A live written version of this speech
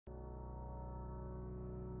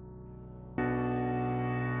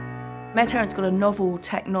Medherant's got a novel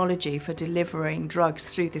technology for delivering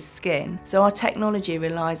drugs through the skin. So our technology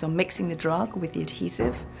relies on mixing the drug with the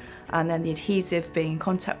adhesive, and then the adhesive being in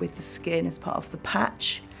contact with the skin as part of the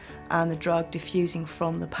patch, and the drug diffusing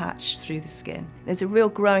from the patch through the skin. There's a real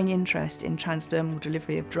growing interest in transdermal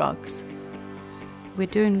delivery of drugs. We're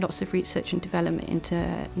doing lots of research and development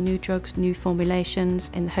into new drugs, new formulations,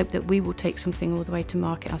 in the hope that we will take something all the way to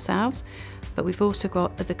market ourselves. But we've also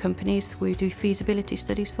got other companies we do feasibility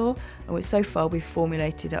studies for. And so far we've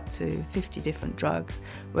formulated up to 50 different drugs.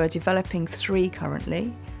 We're developing 3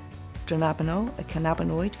 currently. Dronabinol, a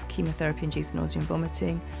cannabinoid for chemotherapy-induced nausea and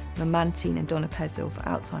vomiting, memantine and donepezil for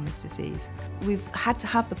Alzheimer's disease. We've had to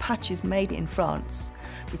have the patches made in France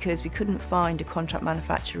because we couldn't find a contract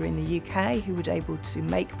manufacturer in the UK who would be able to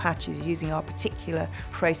make patches using our particular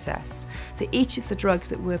process. So each of the drugs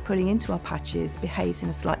that we're putting into our patches behaves in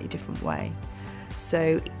a slightly different way.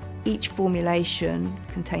 So each formulation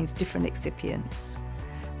contains different excipients.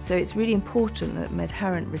 So it's really important that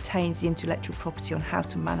Medherant retains the intellectual property on how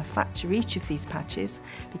to manufacture each of these patches,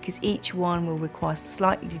 because each one will require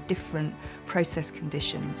slightly different process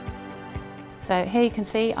conditions. So here you can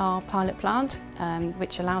see our pilot plant,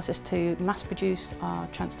 which allows us to mass produce our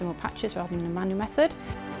transdermal patches rather than a manual method.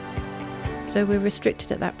 So we're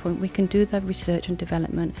restricted at that point. We can do the research and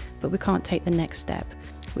development, but we can't take the next step,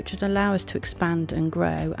 which would allow us to expand and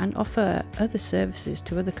grow and offer other services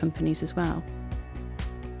to other companies as well.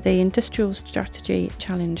 The Industrial Strategy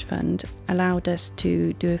Challenge Fund allowed us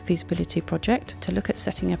to do a feasibility project to look at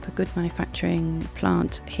setting up a good manufacturing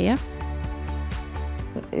plant here.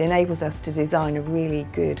 It enables us to design a really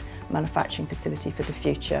good manufacturing facility for the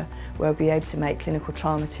future, where we'll be able to make clinical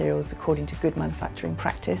trial materials according to good manufacturing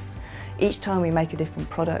practice. Each time we make a different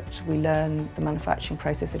product, we learn the manufacturing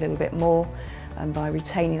process a little bit more, and by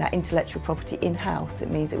retaining that intellectual property in-house, it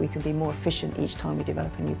means that we can be more efficient each time we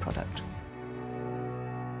develop a new product.